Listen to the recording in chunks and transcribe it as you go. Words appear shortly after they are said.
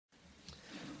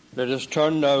Let us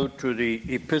turn now to the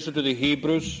Epistle to the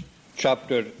Hebrews,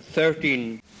 chapter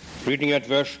 13, reading at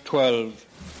verse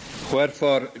 12.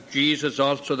 Wherefore Jesus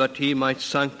also, that he might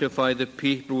sanctify the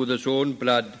people with his own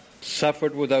blood,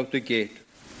 suffered without the gate.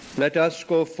 Let us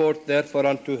go forth therefore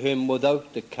unto him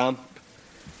without the camp,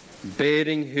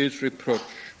 bearing his reproach.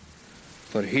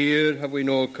 For here have we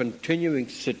no continuing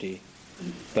city,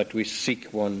 but we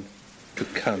seek one to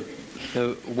come.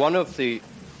 Now, one of the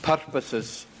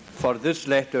purposes for this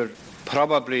letter,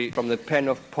 probably from the pen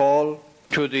of Paul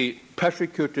to the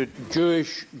persecuted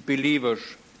Jewish believers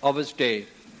of his day,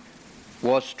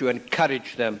 was to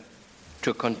encourage them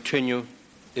to continue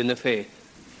in the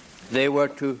faith. They were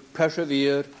to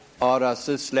persevere, or as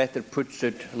this letter puts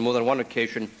it on more than one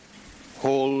occasion,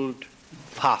 hold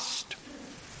fast.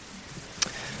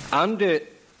 And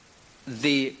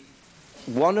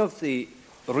one of the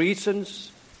reasons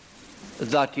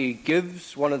that he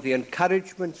gives, one of the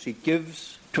encouragements he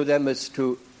gives to them, is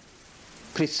to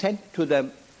present to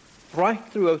them right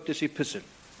throughout this epistle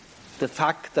the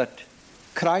fact that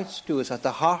Christ, who is at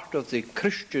the heart of the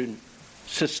Christian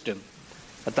system,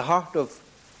 at the heart of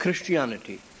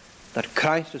Christianity, that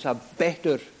Christ is a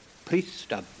better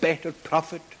priest, a better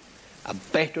prophet, a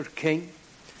better king,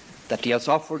 that he has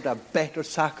offered a better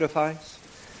sacrifice,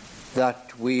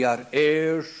 that we are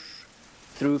heirs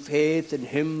through faith in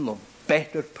him of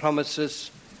better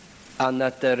promises, and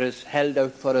that there is held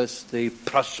out for us the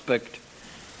prospect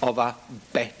of a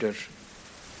better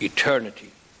eternity.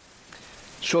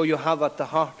 So you have at the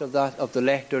heart of that, of the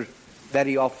letter,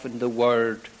 very often the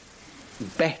word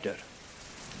better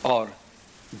or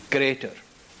greater.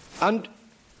 And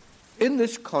in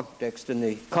this context, in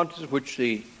the context in which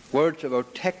the words of our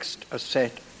text are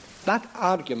set, that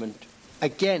argument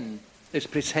again is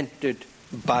presented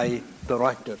by the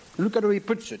writer. Look at how he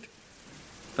puts it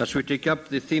as we take up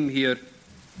the theme here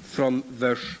from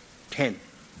verse 10.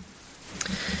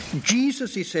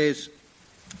 Jesus, he says,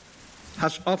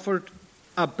 has offered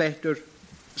a better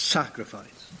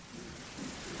sacrifice.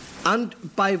 And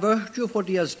by virtue of what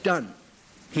he has done,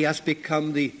 he has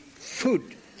become the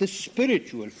food, the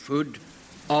spiritual food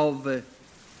of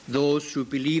those who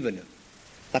believe in him.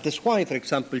 That is why, for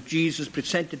example, Jesus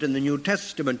presented in the New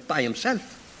Testament by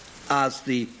himself as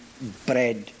the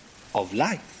bread of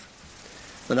life.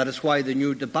 And that is why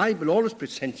the Bible always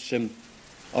presents him,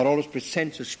 or always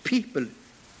presents his people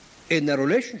in their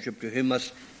relationship to him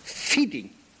as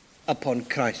feeding upon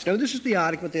Christ. Now, this is the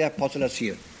argument the apostle has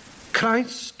here.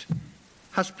 Christ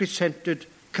has become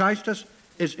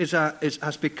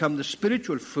the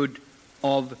spiritual food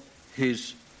of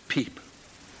his people.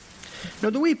 Now,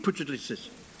 the way he puts it is this: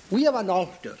 we have an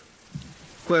altar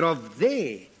whereof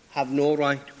they have no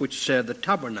right which serve the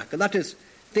tabernacle. That is,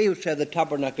 they who serve the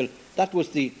tabernacle, that was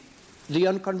the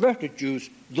unconverted Jews,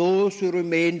 those who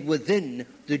remained within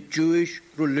the Jewish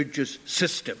religious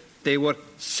system. They were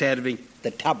serving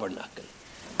the tabernacle.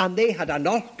 And they had an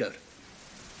altar.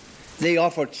 They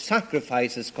offered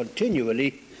sacrifices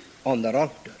continually on their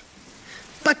altar.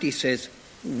 But he says,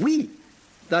 we,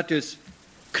 that is,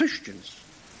 Christians,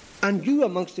 and you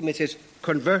amongst them, he says,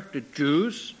 converted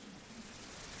Jews,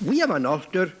 we have an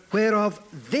altar whereof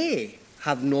they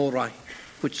have no right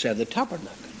which serve the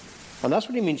tabernacle. And that's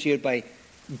what he means here by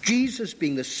Jesus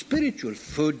being the spiritual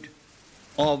food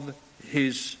of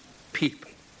his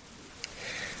people.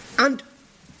 And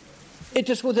it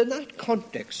is within that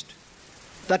context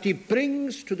that he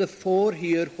brings to the fore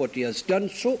here what he has done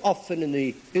so often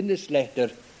in this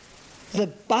letter. The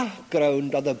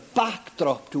background or the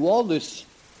backdrop to all this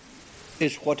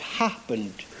is what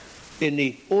happened in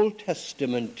the Old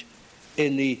Testament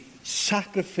in the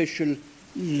sacrificial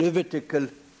Levitical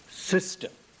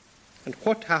system. And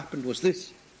what happened was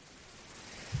this: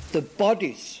 the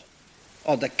bodies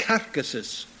or the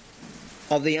carcasses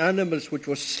of the animals which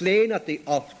were slain at the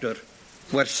altar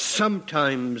were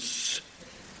sometimes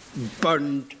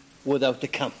burned without the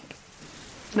camp.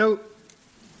 Now,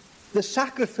 the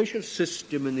sacrificial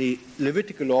system in the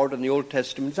Levitical order in the Old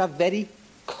Testament is a very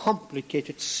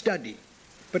complicated study,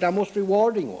 but a most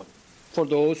rewarding one for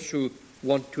those who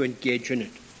want to engage in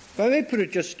it. I may put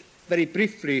it just very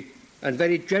briefly and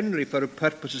very generally for our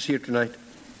purposes here tonight.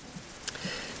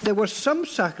 There were some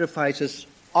sacrifices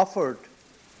offered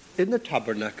in the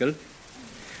tabernacle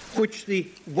which the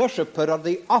worshipper or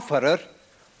the offerer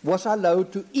was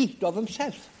allowed to eat of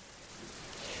himself.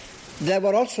 There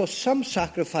were also some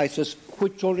sacrifices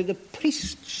which only the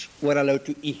priests were allowed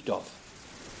to eat of.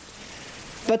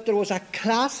 But there was a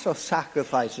class of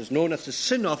sacrifices known as the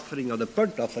sin offering or the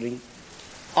burnt offering,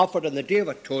 offered on the Day of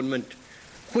Atonement,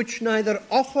 which neither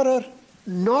offerer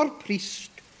nor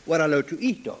priest were allowed to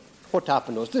eat of. What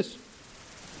happened was this: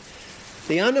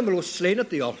 The animal was slain at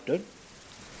the altar.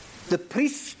 The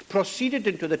priest proceeded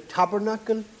into the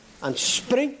tabernacle and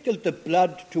sprinkled the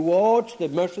blood towards the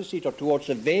mercy seat, or towards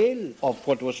the veil of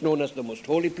what was known as the most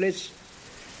holy place.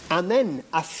 And then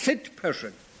a fit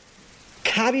person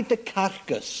carried the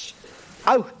carcass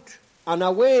out and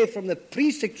away from the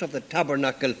precincts of the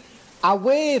tabernacle,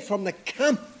 away from the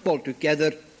camp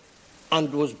altogether,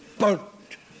 and was burnt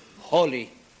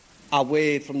wholly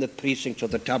away from the precincts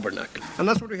of the tabernacle. And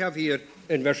that's what we have here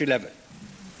in verse 11.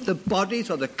 The bodies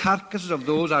or the carcasses of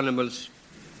those animals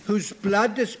whose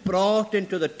blood is brought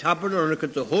into the tabernacle,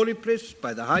 the holy place,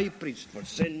 by the high priest for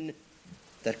sin,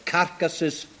 their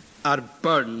carcasses are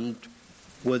burned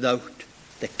without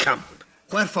the camp.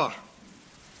 Wherefore,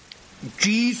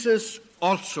 Jesus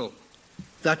also,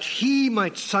 that he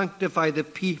might sanctify the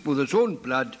people with his own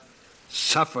blood,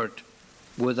 suffered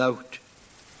without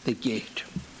the gate.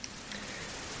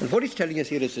 And what he's telling us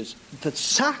here is this: the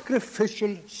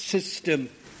sacrificial system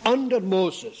under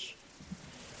Moses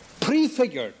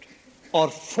prefigured or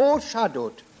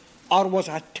foreshadowed or was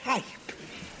a type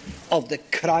of the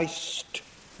Christ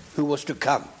who was to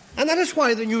come. And that is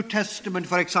why the New Testament,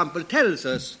 for example, tells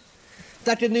us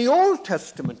that in the Old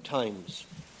Testament times,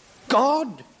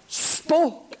 God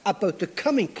spoke about the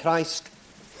coming Christ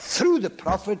through the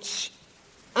prophets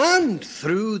and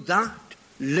through that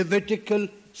Levitical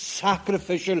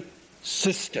sacrificial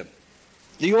system.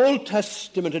 The Old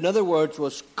Testament, in other words,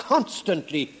 was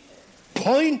constantly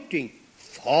pointing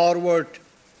forward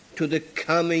to the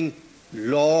coming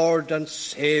Lord and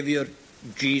Saviour,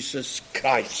 Jesus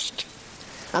Christ.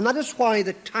 And that is why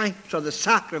the types or the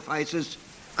sacrifices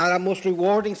are a most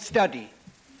rewarding study,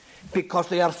 because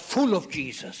they are full of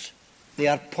Jesus. They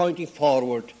are pointing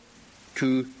forward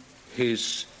to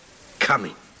his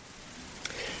coming.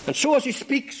 And so as he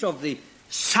speaks of the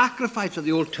sacrifice of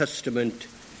the Old Testament,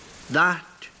 that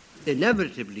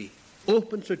inevitably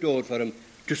opens the door for him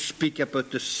to speak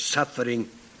about the suffering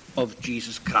of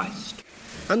Jesus Christ.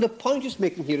 And the point he's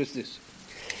making here is this: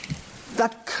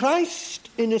 that Christ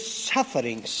in his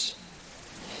sufferings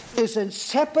is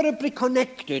inseparably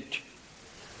connected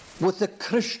with the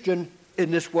Christian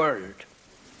in this world.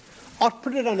 Or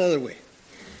put it another way,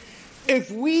 if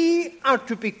we are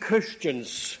to be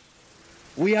Christians,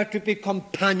 we are to be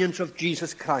companions of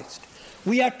Jesus Christ.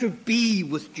 We are to be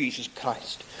with Jesus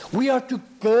Christ. We are to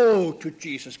go to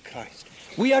Jesus Christ.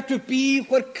 We are to be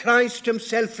where Christ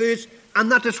himself is, and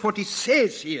that is what he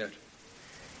says here.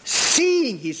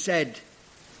 Seeing, he said,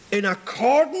 in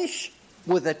accordance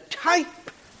with the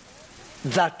type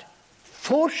that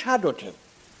foreshadowed him,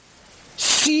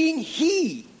 seeing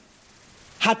he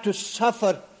had to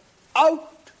suffer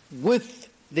out with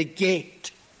the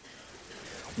gate,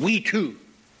 we too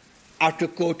are to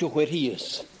go to where he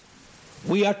is.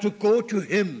 We are to go to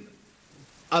him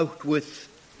out with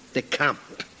the camp.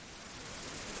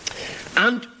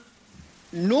 And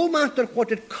no matter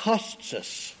what it costs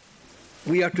us,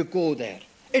 we are to go there.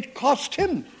 It cost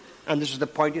him, and this is the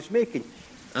point he's making.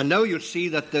 And now you'll see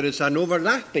that there is an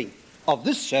overlapping of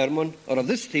this sermon or of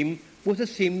this theme with the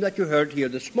theme that you heard here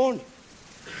this morning.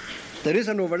 There is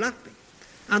an overlapping.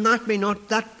 And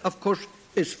that of course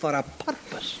is for a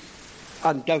purpose,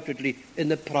 undoubtedly in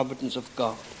the providence of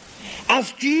God.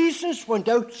 As Jesus went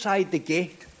outside the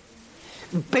gate,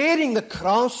 bearing the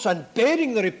cross and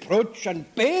bearing the reproach and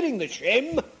bearing the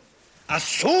shame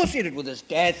associated with his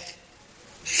death,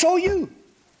 so you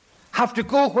have to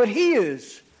go where he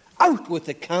is, out with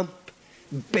the camp,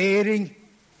 bearing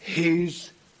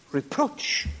his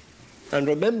reproach. And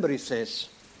remember, he says,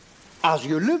 as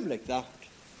you live like that,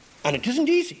 and it isn't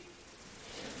easy,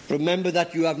 remember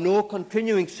that you have no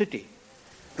continuing city.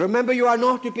 Remember, you are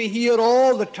not to be here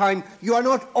all the time. You are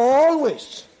not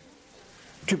always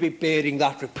to be bearing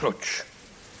that reproach.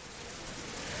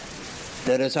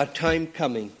 There is a time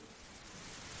coming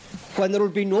when there will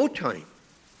be no time.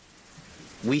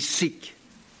 We seek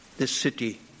the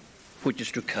city which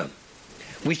is to come.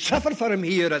 We suffer for him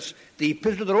here, as the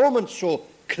Epistle to the Romans so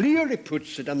clearly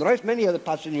puts it, and there are many other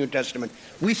passages in the New Testament.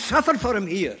 We suffer for him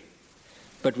here,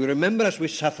 but we remember as we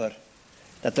suffer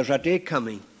that there's a day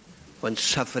coming when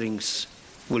sufferings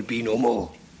will be no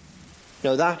more.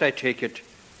 Now that, I take it,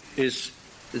 is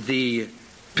the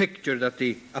picture that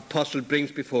the apostle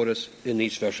brings before us in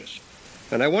these verses.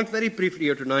 And I want very briefly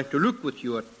here tonight to look with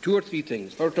you at two or three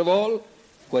things. First of all,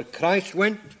 where Christ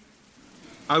went,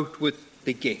 out with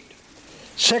the gate.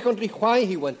 Secondly, why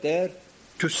he went there,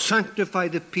 to sanctify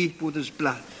the people with his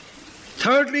blood.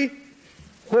 Thirdly,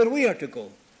 where we are to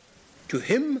go, to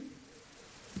him,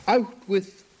 out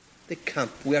with the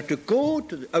camp. We are to go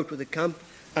out with the camp,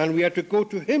 and we are to go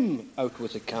to him out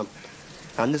with the camp.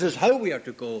 And this is how we are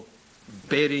to go,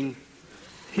 bearing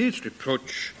his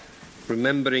reproach,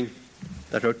 remembering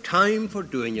that our time for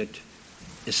doing it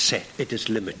is set, it is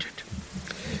limited.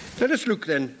 Let us look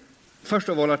then, first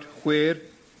of all, at where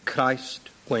Christ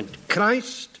went.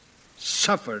 Christ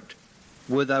suffered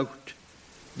without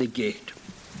the gate.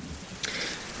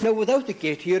 Now, without the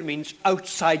gate here means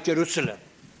outside Jerusalem.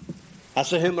 As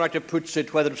the hymn writer puts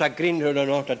it, whether it was a green hill or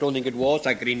not, I don't think it was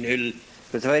a green hill.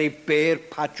 It was a very bare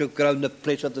patch of ground, the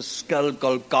place of the skull,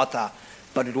 Golgotha,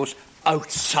 but it was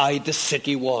outside the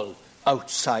city wall,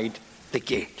 outside the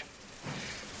gate.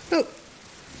 Now,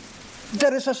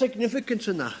 there is a significance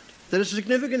in that. There is a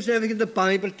significance in everything the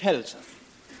Bible tells us.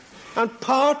 And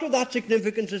part of that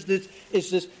significance is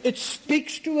this. It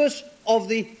speaks to us of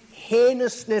the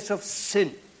heinousness of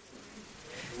sin.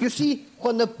 You see,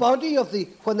 when the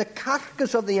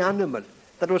carcass of the animal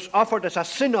that was offered as a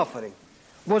sin offering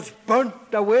was burnt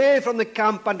away from the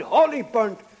camp and wholly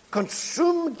burnt,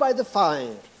 consumed by the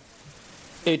fire,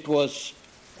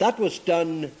 that was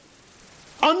done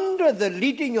under the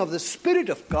leading of the Spirit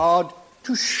of God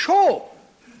to show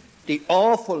the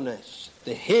awfulness,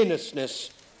 the heinousness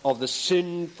of the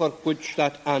sin for which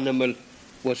that animal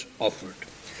was offered.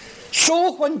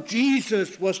 So when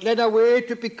Jesus was led away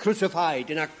to be crucified,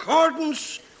 in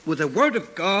accordance with the Word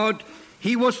of God,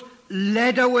 he was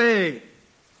led away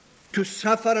to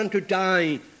suffer and to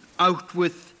die out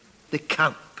with the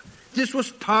camp. This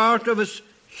was part of his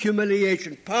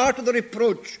humiliation, part of the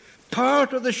reproach,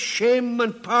 part of the shame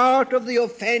and part of the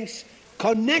offence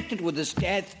connected with his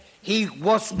death. He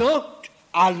was not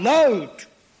allowed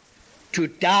to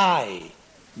die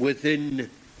within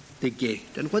the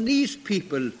gate. And when these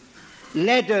people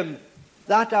led him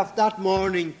that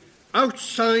morning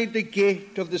outside the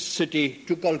gate of the city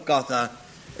to Golgotha,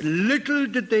 little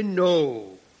did they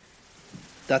know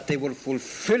that they were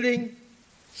fulfilling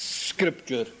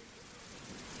Scripture,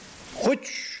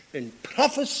 which in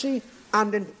prophecy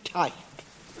and in type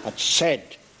had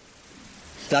said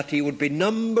that he would be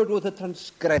numbered with the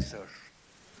transgressors,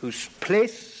 whose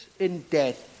place in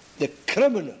death, the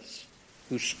criminals,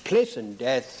 whose place in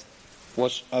death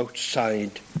was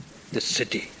outside the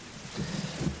city.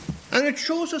 And it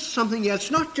shows us something else,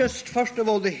 not just, first of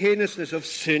all, the heinousness of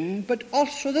sin, but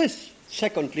also this,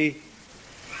 secondly,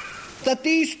 that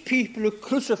these people who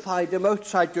crucified him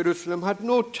outside Jerusalem had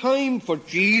no time for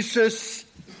Jesus,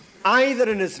 either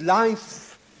in his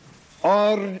life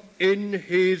or in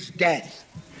his death.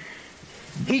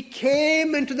 He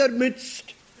came into their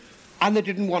midst and they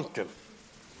didn't want him.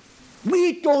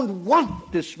 We don't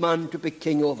want this man to be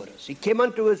king over us. He came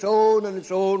unto his own, and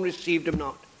his own received him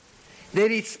not. They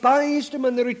despised him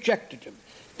and they rejected him.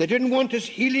 They didn't want his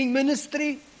healing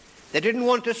ministry. They didn't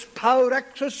want his power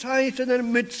exercised in their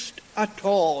midst at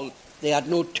all. They had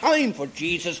no time for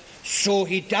Jesus, so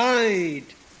he died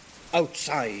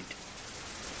outside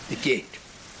the gate.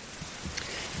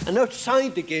 And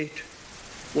outside the gate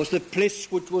was the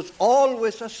place which was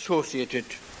always associated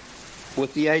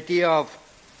with the idea of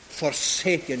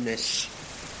forsakenness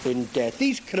in death.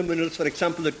 These criminals, for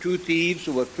example, the two thieves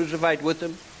who were crucified with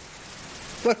him,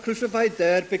 were crucified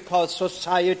there because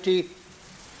society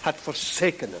had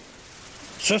forsaken them.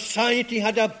 Society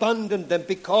had abandoned them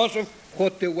because of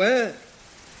what they were.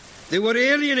 They were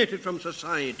alienated from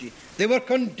society. They were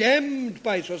condemned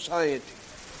by society.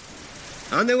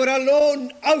 And they were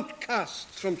alone,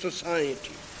 outcasts from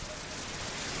society,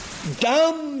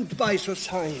 damned by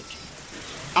society.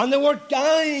 And they were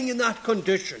dying in that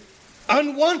condition,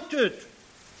 unwanted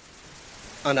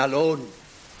and alone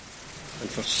and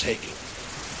forsaken.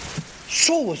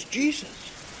 So was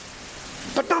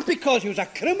Jesus. But not because he was a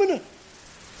criminal.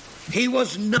 He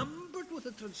was numbered with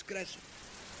the transgressors.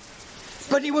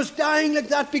 But he was dying like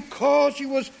that because he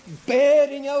was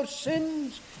bearing our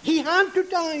sins. He had to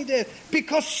die there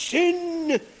because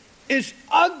sin is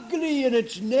ugly in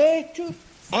its nature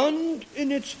and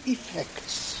in its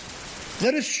effects.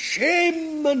 There is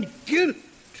shame and guilt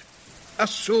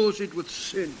associated with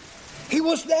sin. He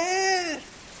was there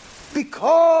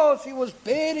because he was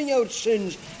bearing our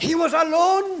sins. He was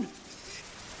alone.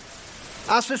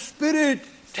 As the Spirit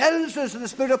tells us in the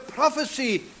spirit of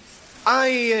prophecy,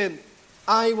 I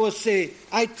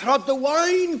trod the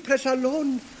winepress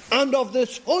alone, and of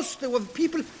this host of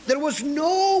people there was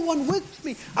no one with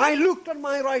me. I looked on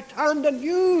my right hand and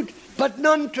viewed, but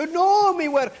none to know me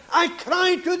were. I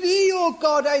cried to thee, O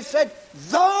God, I said,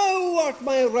 thou art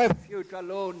my refuge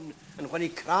alone. And when he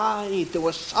cried, there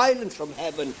was silence from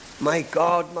heaven. My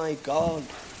God,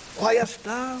 why hast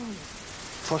thou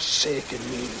forsaken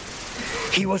me?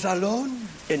 He was alone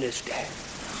in his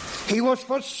death. He was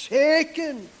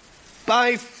forsaken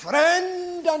by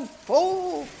friend and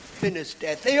foe. in his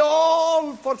death. They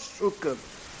all forsook him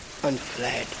and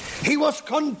fled. He was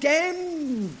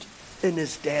condemned in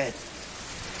his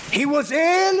death. He was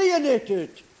alienated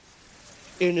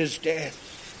in his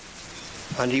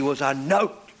death. And he was an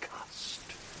outcast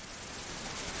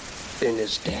in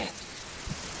his death.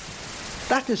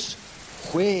 That is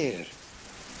where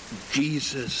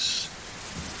Jesus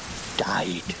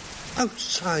died,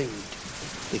 outside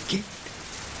the gate.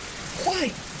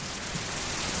 Why?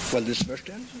 Well, this verse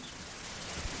tells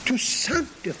us. To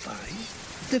sanctify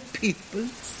the people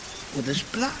with his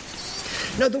blood.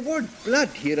 Now, the word blood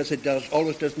here, as it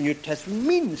always does in the New Testament,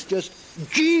 means just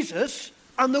Jesus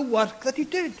and the work that he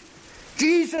did.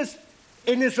 Jesus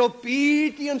in his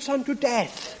obedience unto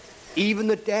death, even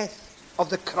the death of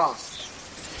the cross.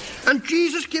 And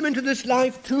Jesus came into this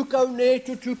life, took our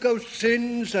nature, took our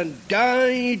sins, and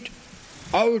died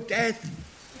our death,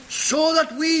 so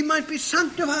that we might be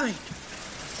sanctified.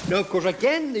 Now, of course,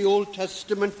 again, the Old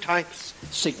Testament types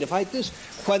signified this.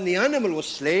 When the animal was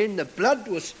slain, the blood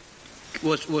was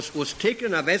taken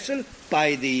in a vessel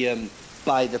by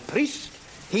the priest.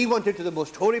 He went into the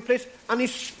most holy place, and he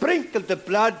sprinkled the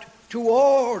blood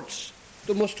towards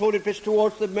the most holy place,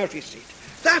 towards the mercy seat.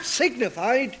 That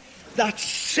signified that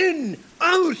sin,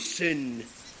 our sin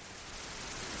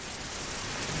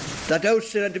had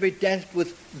to be dealt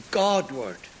with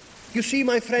Godward. You see,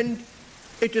 my friend,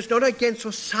 it is not against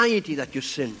society that you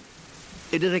sin.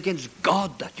 It is against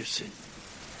God that you sin.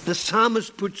 The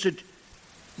psalmist puts it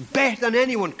better than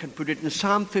anyone can put it in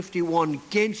Psalm 51.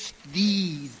 Against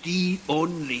thee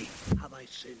only have I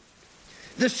sinned.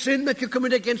 The sin that you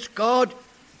commit against God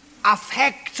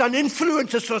affects and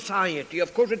influences society.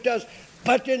 Of course it does.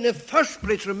 But in the first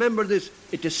place, remember this,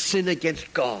 it is sin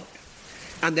against God.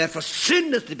 And therefore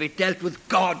sin is to be dealt with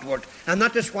Godward. And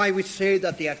that is why we say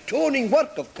that the atoning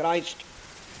work of Christ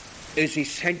is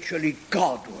essentially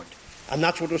Godward. And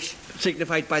that's what was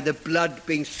signified by the blood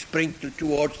being sprinkled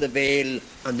towards the veil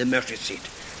and the mercy seat.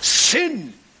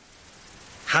 Sin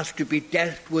has to be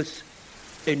dealt with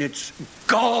in its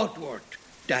Godward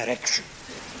direction.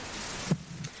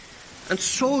 And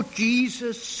so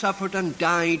Jesus suffered and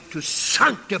died to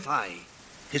sanctify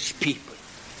his people.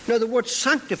 Now, the word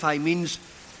sanctify means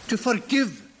to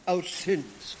forgive our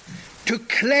sins, to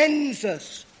cleanse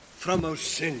us from our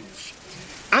sins,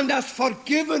 and as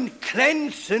forgiven,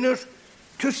 cleansed sinners,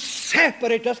 to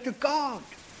separate us to God.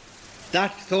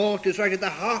 That thought is right at the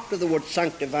heart of the word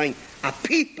sanctifying. A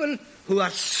people who are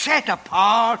set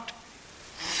apart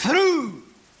through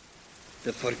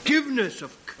the forgiveness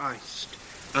of Christ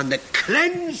and the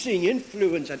cleansing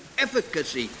influence and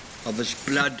efficacy of his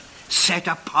blood, set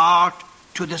apart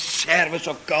to the service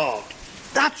of God.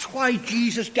 That's why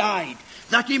Jesus died,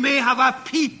 that he may have a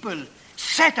people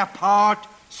set apart,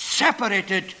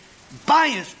 separated by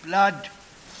his blood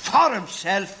for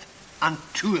himself and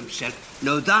to himself.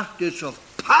 Now that is of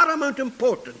paramount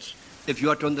importance if you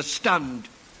are to understand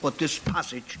what this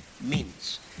passage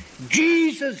means.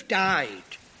 Jesus died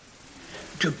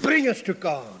to bring us to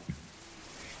God.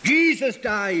 Jesus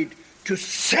died to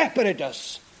separate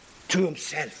us to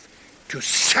himself, to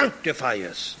sanctify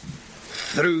us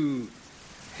through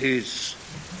his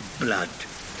blood.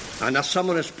 And as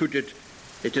someone has put it,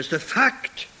 it is the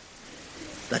fact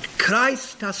that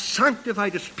Christ has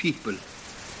sanctified his people.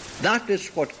 That is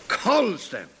what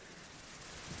calls them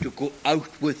to go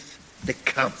out with the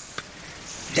camp.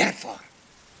 Therefore,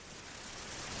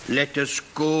 let us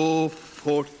go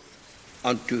forth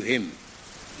unto him,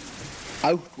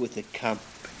 out with the camp,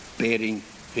 bearing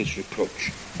his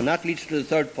reproach. And that leads to the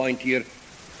third point here,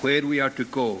 where we are to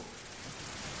go,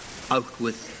 out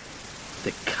with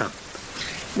the camp.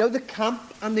 Now, the camp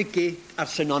and the gate are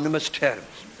synonymous terms.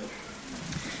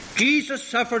 Jesus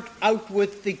suffered out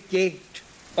with the gate,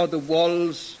 or the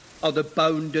walls, or the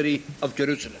boundary of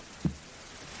Jerusalem.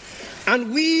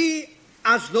 And we,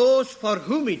 as those for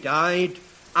whom he died,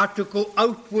 are to go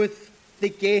out with the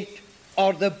gate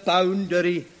or the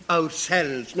boundary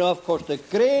ourselves. Now, of course, the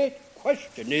great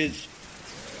question is,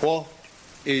 what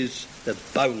is the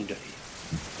boundary?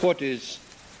 What is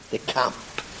the camp?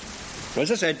 Well,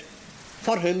 as I said,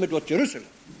 for him it was Jerusalem.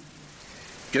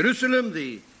 Jerusalem,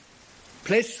 the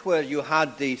place where you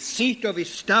had the seat of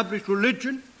established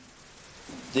religion,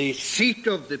 the seat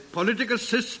of the political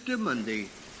system and the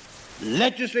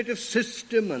legislative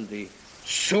system and the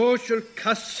social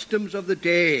customs of the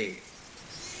day.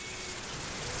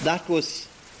 That was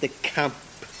the camp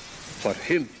for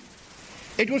him.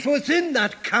 It was within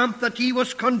that camp that he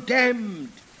was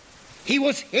condemned. He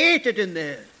was hated in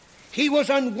there. He was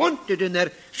unwanted in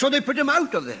there, so they put him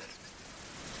out of there.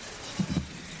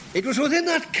 It was within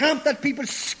that camp that people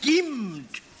schemed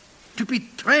to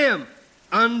betray him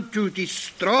and to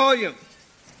destroy him.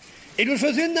 It was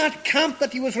within that camp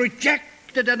that he was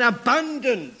rejected and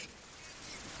abandoned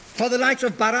for the likes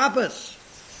of Barabbas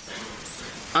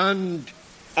and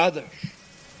others.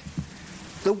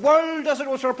 The world, as it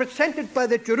was represented by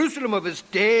the Jerusalem of his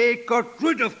day, got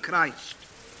rid of Christ.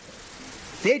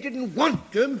 They didn't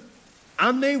want him,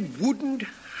 and they wouldn't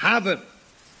have him.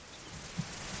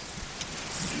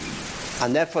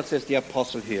 And therefore, says the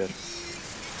apostle here,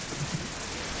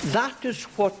 that is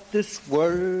what this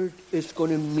word is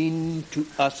going to mean to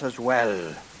us as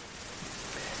well.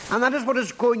 And that is what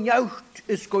is going out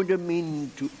is going to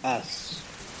mean to us.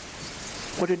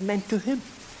 What it meant to him.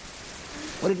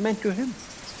 What it meant to him.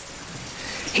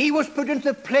 He was put into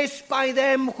the place by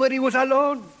them where he was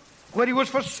alone, where he was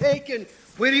forsaken,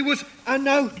 where he was an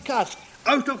outcast,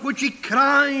 out of which he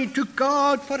cried to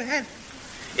God for help,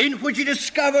 in which he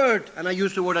discovered, and I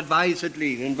use the word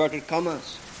advisedly, in inverted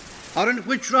commas, or in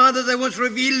which rather there was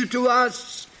revealed to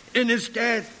us in his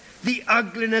death the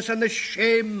ugliness and the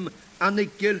shame and the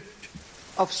guilt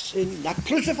of sin. That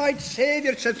crucified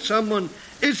Saviour, said someone,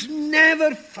 is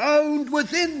never found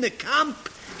within the camp.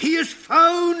 He is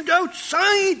found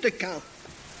outside the camp.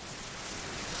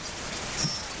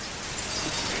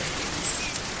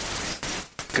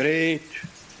 Great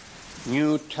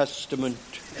New Testament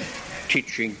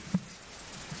teaching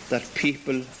that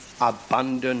people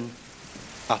abandon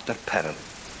at their peril.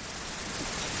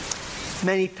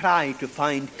 Many try to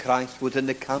find Christ within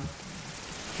the camp.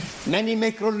 Many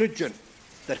make religion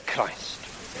their Christ.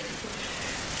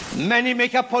 Many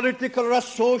make a political or a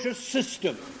social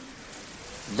system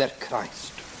their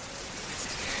Christ.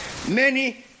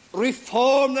 Many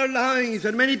reform their lives,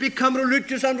 and many become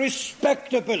religious and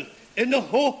respectable in the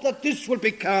hope that this will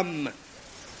become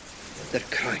their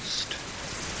Christ.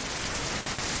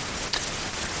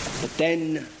 But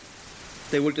then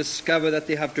they will discover that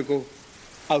they have to go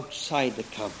outside the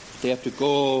camp. They have to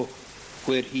go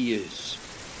where he is.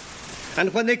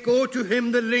 And when they go to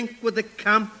him, the link with the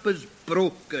camp is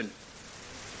broken,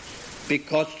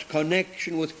 because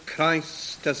connection with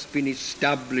Christ has been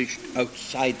established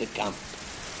outside the camp.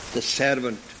 The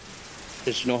servant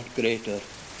is not greater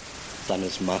than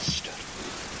his master.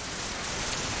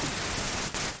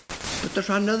 But there's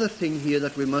another thing here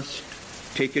that we must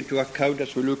take into account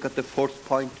as we look at the fourth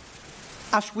point.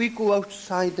 As we go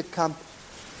outside the camp,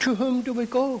 to whom do we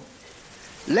go?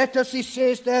 Let us, he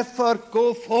says, therefore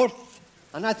go forth.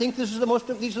 And I think these are the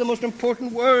most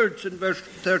important words in verse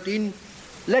 13.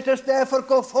 Let us therefore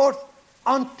go forth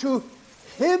unto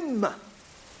him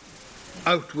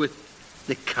out with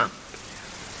the camp.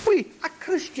 A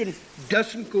Christian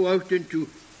doesn't go out into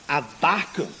a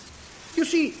vacuum. You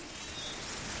see,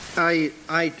 I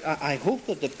hope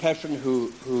that the person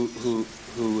who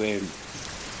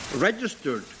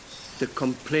registered the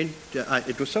complaint,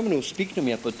 it was someone who was speaking to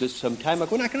me about this some time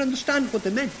ago, and I can understand what they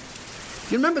meant.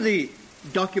 You remember the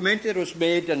documentary that was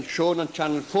made and shown on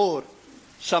Channel 4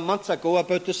 some months ago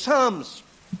about the Psalms?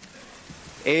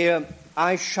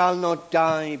 I shall not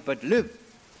die but live.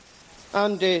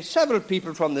 And several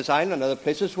people from this island and other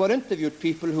places were interviewed,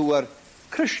 people who were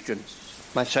Christians,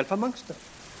 myself amongst them.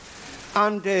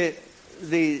 And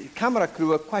the camera crew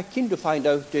were quite keen to find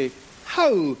out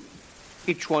how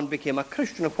each one became a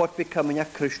Christian, and what becoming a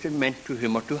Christian meant to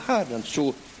him or to her. And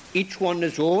so each one in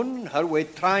his own way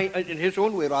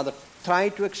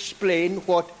tried to explain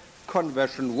what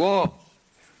conversion was.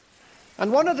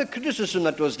 And one of the criticisms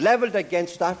that was levelled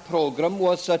against that programme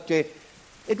was that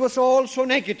it was all so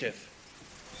negative,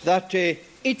 that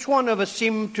each one of us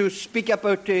seemed to speak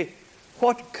about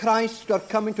what Christ, or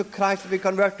coming to Christ, if we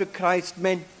convert to Christ,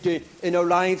 meant in our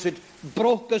lives. It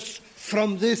broke us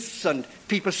from this, and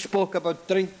people spoke about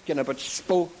drink and about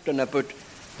sport and about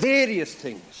various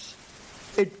things.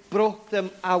 It broke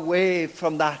them away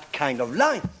from that kind of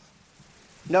life.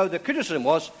 Now, the criticism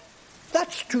was,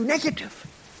 that's too negative.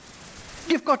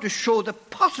 You've got to show the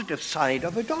positive side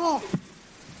of it all.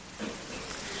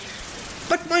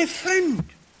 But my friend,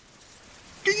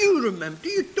 do you remember,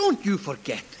 don't you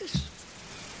forget this?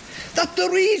 That the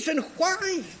reason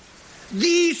why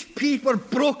these people were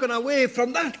broken away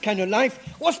from that kind of life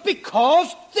was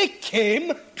because they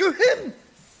came to him.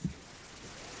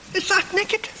 Is that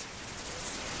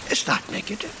negative? Is that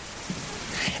negative?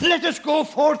 Let us go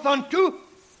forth unto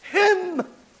him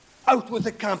out with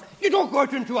the camp. You don't go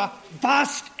out into a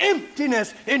vast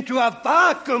emptiness, into a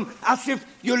vacuum, as if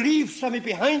you leave something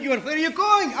behind you, and where are you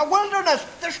going? A wilderness.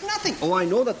 There's nothing. Oh, I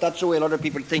know that that's the way a lot of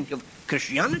people think of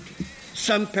Christianity.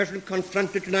 Some person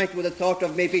confronted tonight with the thought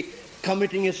of maybe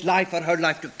committing his life or her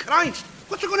life to Christ.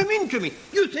 What's it going to mean to me?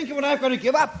 You think of what I've got to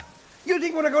give up. You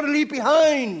think what I've got to leave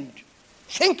behind.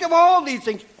 Think of all these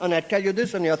things. And I tell you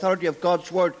this on the authority of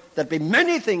God's word, there'll be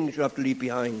many things you have to leave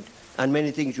behind and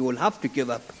many things you will have to give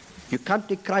up. You can't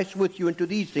take Christ with you into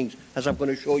these things, as I'm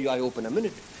going to show you, I hope, in a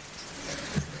minute.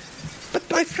 But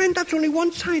my friend, that's only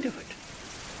one side of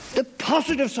it. The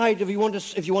positive side, if you want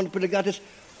to put it like that, is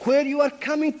where you are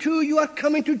coming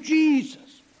to Jesus.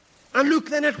 And look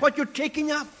then at what you're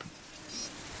taking up.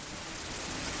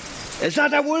 Is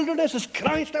that a wilderness? Is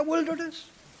Christ a wilderness?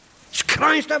 Is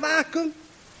Christ a vacuum?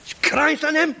 Is Christ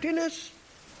an emptiness?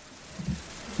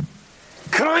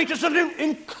 Christ is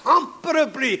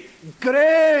incomparably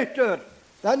greater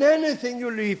than anything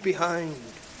you leave behind.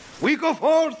 We go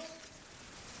forth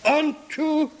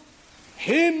unto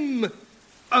him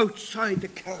outside the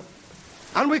camp.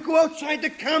 And we go outside the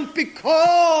camp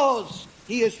because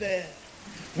he is there.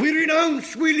 We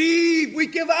renounce, we leave, we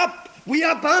give up, we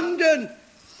abandon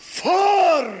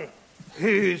for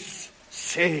his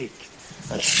sake.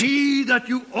 And see that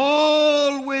you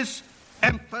always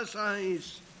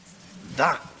emphasize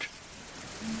that.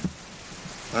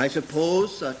 I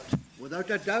suppose that without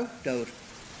a doubt our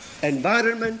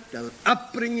environment, our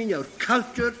upbringing, our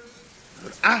culture,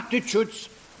 our attitudes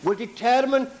will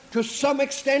determine to some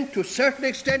extent, to a certain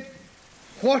extent,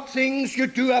 what things you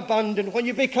do abandon when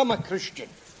you become a Christian.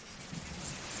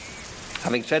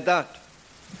 Having said that,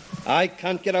 I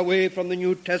can't get away from the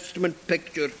New Testament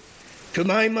picture, to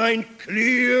my mind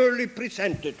clearly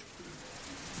presented,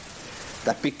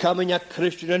 that becoming a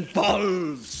Christian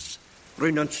involves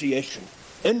renunciation,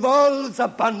 involves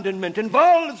abandonment,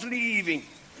 involves leaving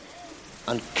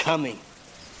and coming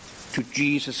to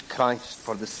Jesus Christ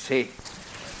for the sake.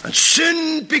 And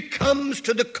sin becomes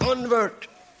to the convert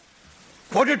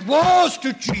what it was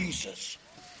to Jesus,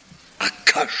 a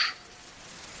curse.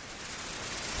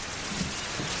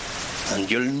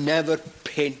 And you'll never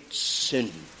paint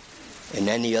sin in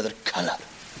any other colour.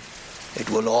 It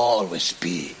will always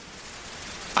be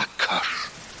a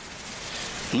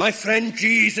curse. My friend,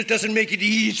 Jesus doesn't make it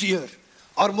easier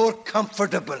or more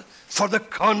comfortable for the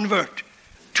convert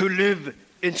to live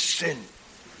in sin.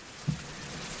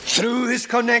 Through his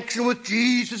connection with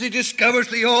Jesus, he discovers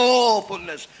the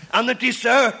awfulness and the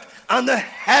desert and the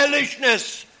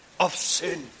hellishness of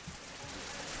sin.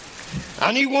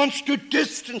 And he wants to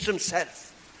distance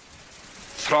himself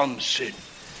from sin.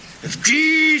 If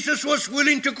Jesus was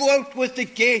willing to go out with the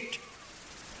gate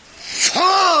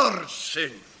for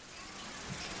sin,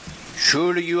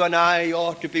 surely you and I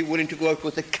ought to be willing to go out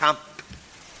with the camp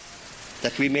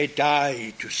that we may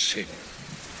die to sin.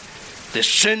 The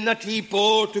sin that he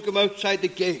bore took him outside the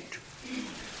gate.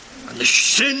 And the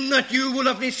sin that you will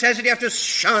of necessity have to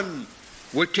shun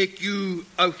will take you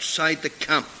outside the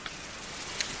camp.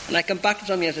 And I come back to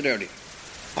something I said earlier.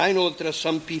 I know that there are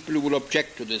some people who will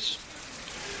object to this.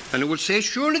 And who will say,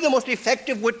 surely the most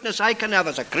effective witness I can have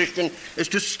as a Christian is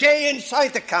to stay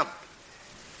inside the camp.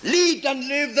 Lead and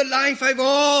live the life I've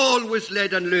always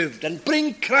led and lived. And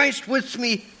bring Christ with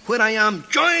me where I am.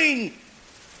 Join.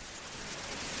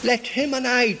 Let him and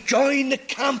I join the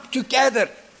camp together.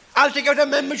 I'll take out a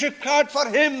membership card for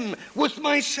him with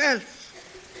myself.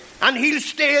 And he'll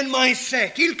stay in my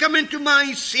set. He'll come into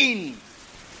my scene.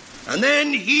 And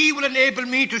then he will enable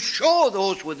me to show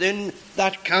those within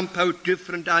that camp how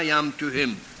different I am to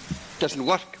him. It doesn't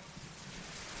work.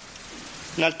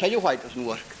 And I'll tell you why it doesn't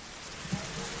work.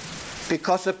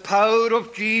 Because the power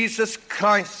of Jesus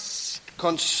Christ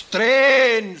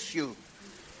constrains you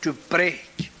to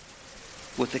break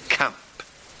with the camp.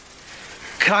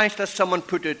 Christ, as someone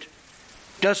put it,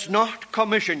 does not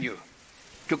commission you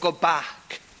to go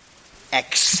back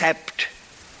except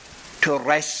to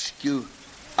rescue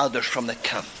others from the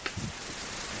camp,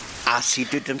 as he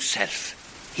did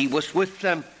himself. He was with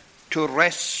them to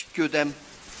rescue them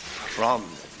from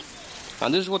it.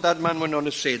 And this is what that man went on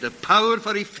to say. The power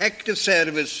for effective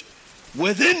service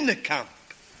within the camp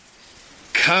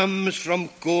comes from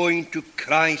going to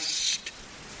Christ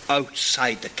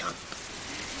outside the camp.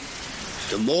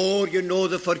 The more you know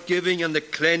the forgiving and the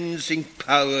cleansing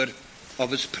power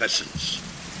of his presence,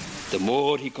 the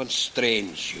more he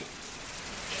constrains you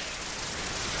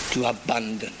to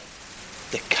abandon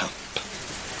the camp.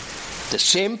 The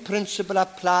same principle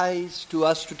applies to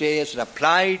us today as it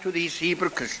applied to these Hebrew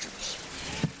Christians.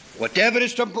 Whatever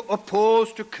is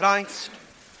opposed to Christ,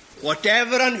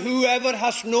 whatever and whoever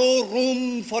has no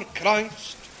room for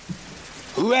Christ,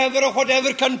 whoever or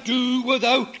whatever can do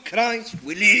without Christ,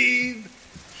 we leave,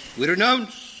 we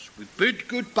renounce, we bid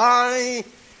goodbye,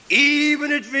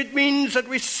 even if it means that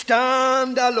we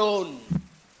stand alone.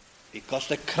 Because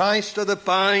the Christ of the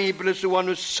Bible is the one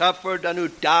who suffered and who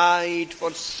died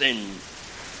for sin,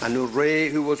 and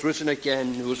who was raised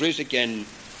again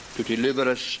to deliver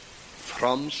us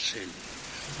from sin.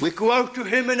 We go out to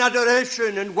him in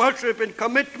adoration, in worship, in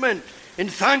commitment, in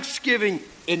thanksgiving,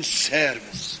 in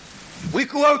service. We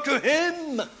go out to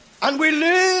him and we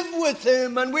live with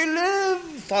him and we live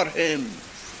for him.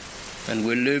 And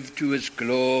we live to his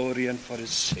glory and for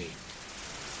his sake.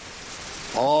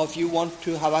 Oh, if you want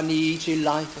to have an easy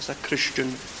life as a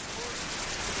Christian,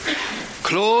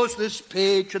 close this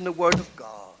page in the Word of God.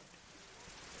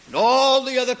 And all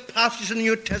the other passages in the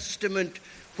New Testament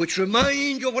which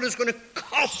remind you of what it's going to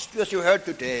cost you, as you heard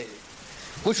today,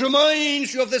 which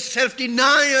reminds you of the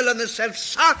self-denial and the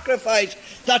self-sacrifice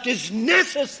that is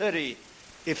necessary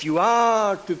if you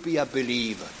are to be a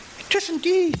believer. It isn't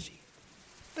easy.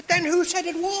 But then who said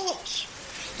it was?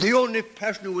 The only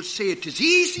person who would say it is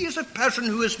easy is a person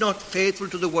who is not faithful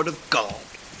to the Word of God.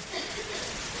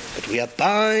 But we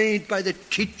abide by the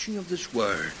teaching of this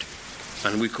Word,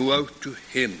 and we go out to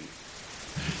him,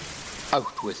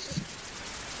 Outwith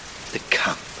the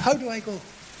camp. How do I go?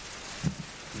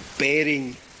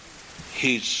 Bearing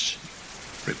his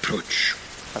reproach.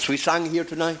 As we sang here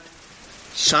tonight,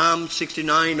 Psalm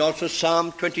 69, also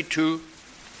Psalm 22,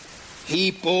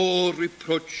 he bore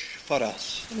reproach for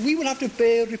us. And we will have to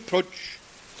bear reproach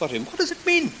for him. What does it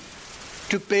mean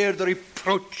to bear the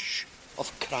reproach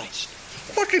of Christ?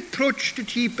 What reproach did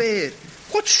he bear?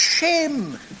 What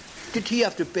shame did he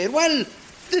have to bear? Well,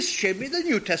 this shame the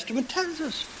New Testament tells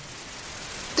us.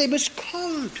 They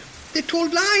miscalled. They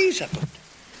told lies about it.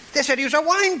 They said he was a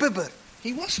wine-bibber.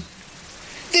 He wasn't.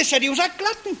 They said he was a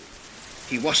glutton.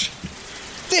 He wasn't.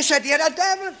 They said he had a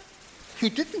devil. He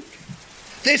didn't.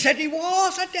 They said he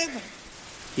was a devil.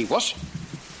 He wasn't.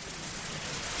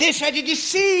 They said he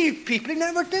deceived people. He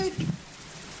never did.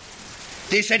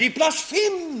 They said he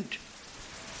blasphemed.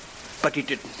 But he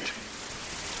didn't.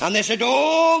 And they said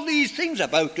all these things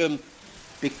about him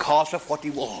because of what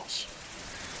he was.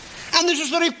 And this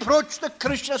is the reproach that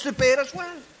Christians have to bear as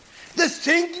well. The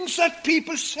things that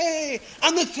people say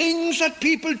and the things that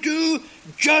people do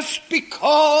just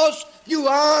because you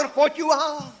are what you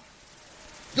are.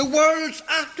 The world's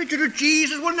attitude to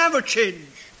Jesus will never change.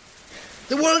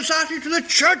 The world's attitude to the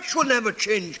church will never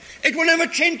change. It will never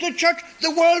change the church.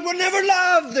 The world will never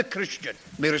love the Christian.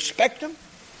 May respect him,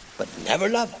 but never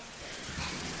love him.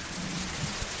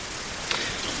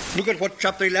 Look at what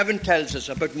chapter 11 tells us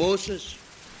about Moses.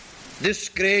 This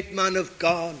great man of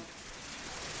God.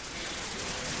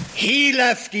 He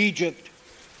left Egypt.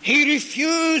 He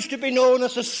refused to be known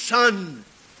as a son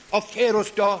of Pharaoh's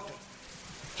daughter.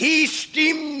 He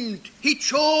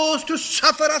chose to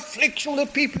suffer affliction with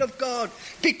the people of God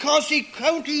because he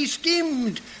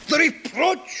esteemed the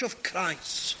reproach of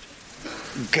Christ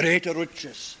greater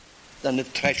riches than the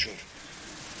treasure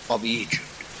of Egypt.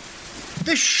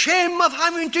 The shame of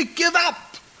having to give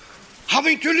up,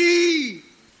 having to leave,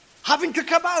 having to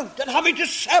come out and having to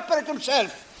separate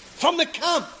himself from the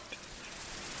camp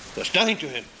was nothing to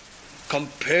him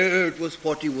compared with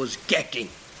what he was getting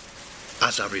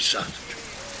as a result.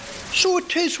 So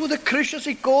it is with the Christian as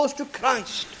he goes to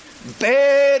Christ,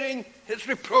 bearing his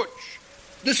reproach,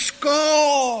 the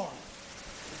scorn,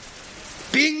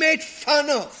 being made fun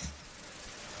of.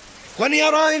 When he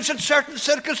arrives at certain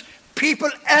circles, people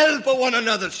elbow one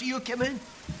another. See, you came in.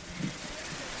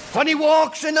 When he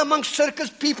walks in amongst circles,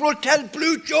 people will tell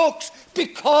blue jokes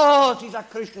because he's a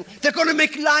Christian. They're going to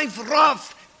make life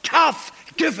rough,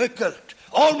 tough, difficult,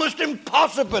 almost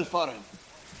impossible for him.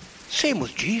 Same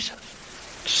with Jesus.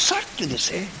 Certainly the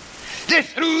same. They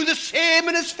threw the same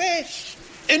in his face,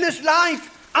 in his life,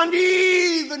 and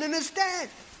even in his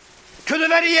death. To the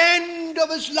very end of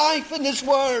his life in this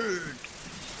world,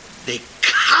 they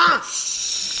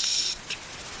cast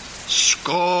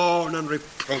scorn and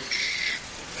reproach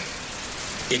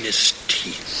in his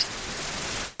teeth.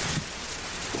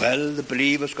 Well, the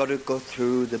believer's got to go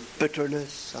through the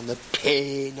bitterness and the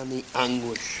pain and the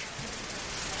anguish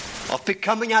of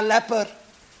becoming a leper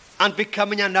and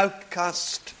becoming an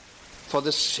outcast for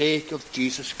the sake of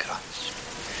Jesus Christ.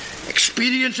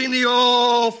 Experiencing the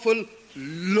awful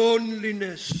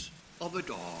loneliness of it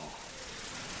all.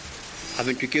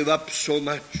 Having to give up so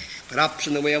much, perhaps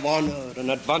in the way of honour and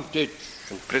advantage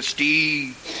and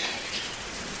prestige.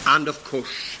 And of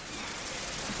course,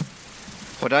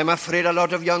 what I'm afraid a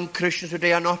lot of young Christians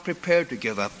today are not prepared to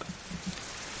give up.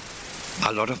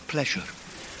 A lot of pleasure,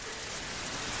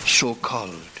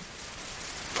 so-called,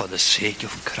 for the sake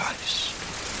of Christ.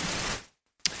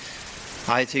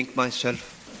 I think myself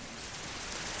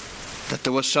that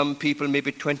there were some people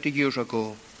maybe 20 years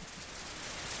ago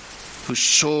who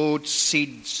sowed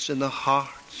seeds in the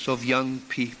hearts of young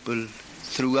people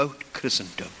throughout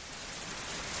Christendom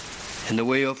in the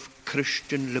way of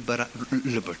Christian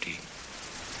liberty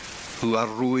who are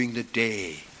ruing the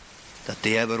day that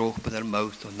they ever open their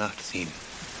mouth on that theme.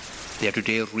 They are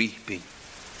today reaping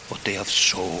what they have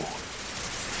sown.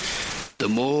 The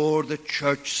more the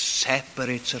church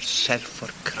separates herself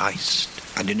for Christ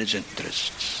and in his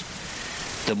interests,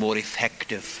 the more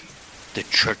effective the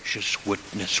church's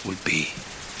witness will be.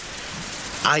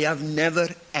 I have never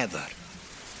ever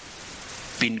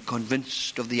been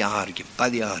convinced of by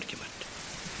the argument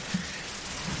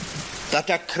that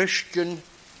a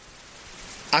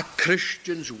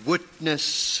Christian's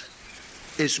witness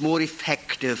is more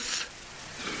effective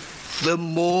the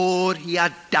more he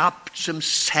adapts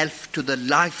himself to the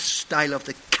lifestyle of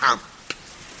the camp.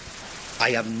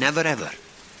 I have never ever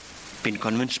been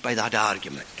convinced by that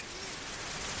argument,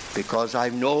 because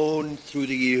I've known through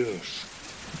the years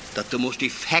that the most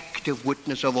effective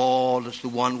witness of all is the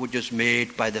one which is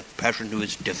made by the person who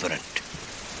is different.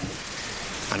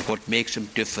 And what makes him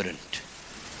different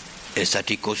is that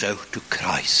he goes out to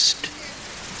Christ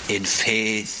in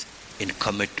faith, in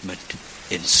commitment,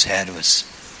 in service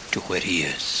to where he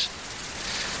is.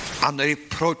 And the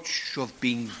reproach of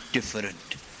being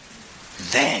different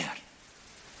there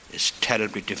is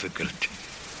terribly difficult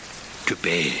to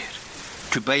bear,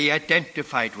 to be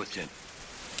identified with him.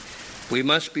 We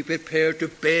must be prepared to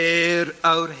bear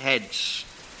our heads,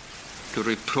 to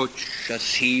reproach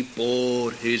as he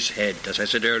bore his head. As I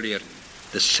said earlier,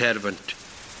 the servant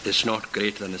is not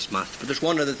greater than his master. But there's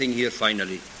one other thing here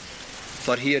finally.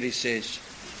 For here he says,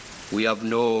 we have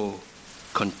no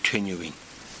continuing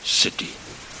city,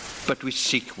 but we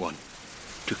seek one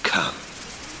to come.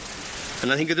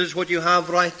 And I think it is what you have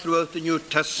right throughout the New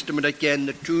Testament again,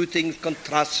 the two things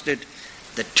contrasted,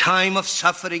 the time of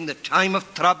suffering, the time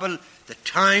of trouble, the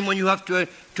time when you have to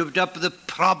put up with the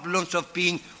problems of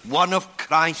being one of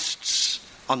Christ's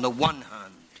on the one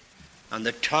hand, and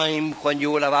the time when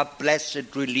you will have a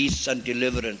blessed release and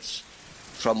deliverance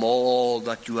from all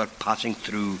that you are passing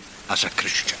through as a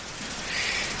Christian.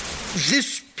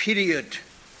 This period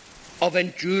of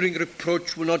enduring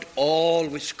reproach will not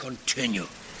always continue.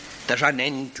 There's an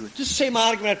end to it. The same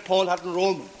argument Paul had in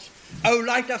Romans. Our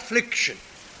light affliction,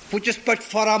 which is but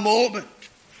for a moment,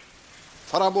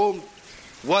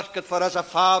 worketh for us a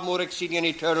far more exceeding and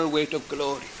eternal weight of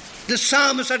glory. The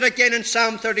psalmist said again in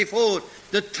Psalm 34,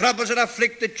 the troubles that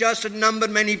afflict the just in number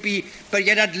many be, but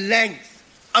yet at length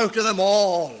out of them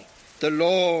all the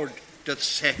Lord doth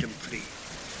set him free.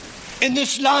 In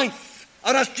this life,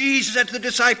 or as Jesus said to the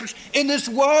disciples, in this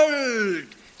world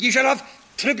ye shall have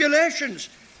tribulations,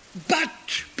 but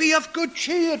be of good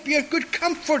cheer, be of good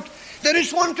comfort. There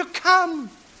is one to come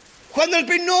when there'll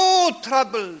be no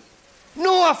trouble,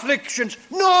 no afflictions,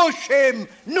 no shame,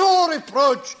 no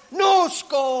reproach, no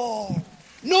scorn,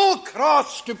 no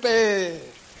cross to bear.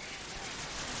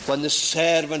 When the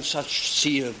servants shall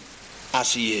see him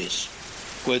as he is,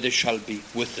 where they shall be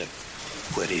with him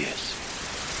where he is.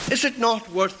 Is it not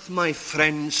worth, my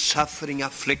friends, suffering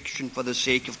affliction for the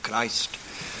sake of Christ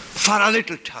for a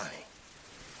little time?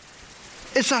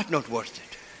 Is that not worth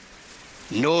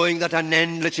it? Knowing that an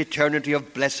endless eternity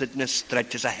of blessedness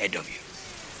stretches ahead of you.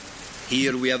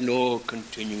 Here we have no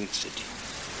continuing city.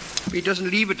 But he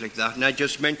doesn't leave it like that. And I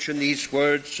just mention these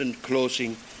words in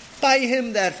closing. By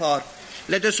him, therefore,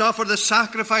 let us offer the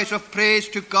sacrifice of praise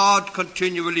to God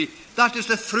continually. That is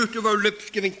the fruit of our lips,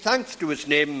 giving thanks to his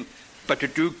name. But to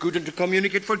do good and to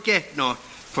communicate, forget not.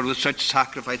 For with such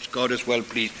sacrifice God is well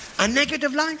pleased. A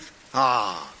negative life?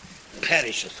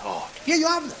 Perish the thought. Here you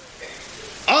have them.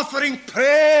 Offering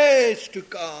praise to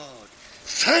God.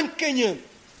 Thanking him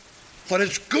for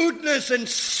his goodness and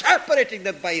separating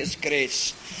them by his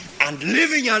grace, and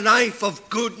living a life of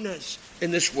goodness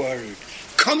in this world,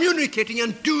 communicating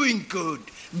and doing good,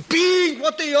 being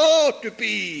what they ought to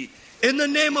be in the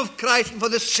name of Christ and for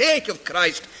the sake of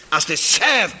Christ as they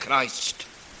serve Christ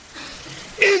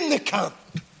in the camp.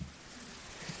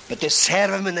 But they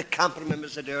serve him in the camp, remember I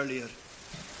said earlier,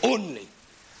 only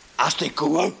as they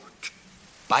go out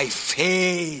by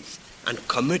faith and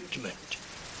commitment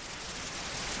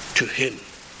to him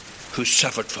who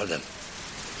suffered for them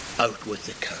out with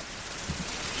the camp.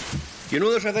 You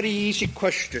know, there's a very easy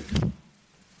question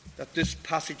that this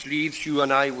passage leaves you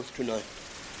and I with tonight.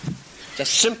 It's as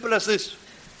simple as this.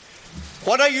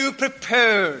 What are you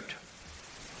prepared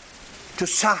to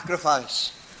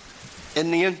sacrifice in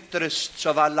the interests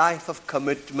of a life of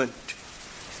commitment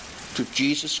to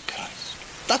Jesus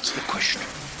Christ? That's the question.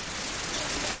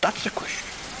 That's the question.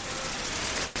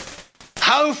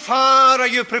 How far are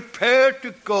you prepared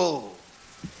to go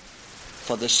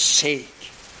for the sake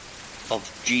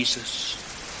of Jesus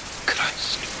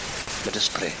Christ? Let us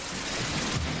pray.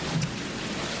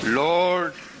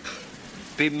 Lord,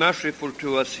 be merciful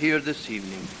to us here this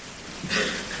evening,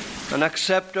 and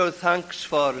accept our thanks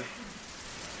for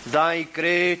thy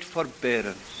great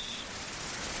forbearance,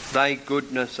 thy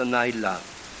goodness, and thy love.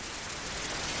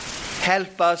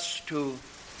 Help us to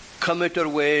commit our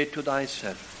way to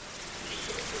thyself,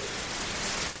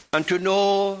 and to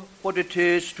know what it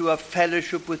is to have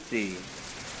fellowship with thee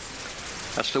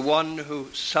as the one who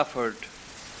suffered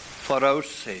for our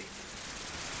sake.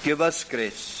 Give us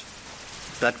grace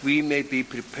that we may be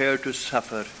prepared to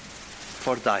suffer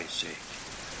for thy sake,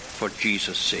 for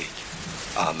Jesus' sake.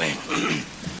 Amen.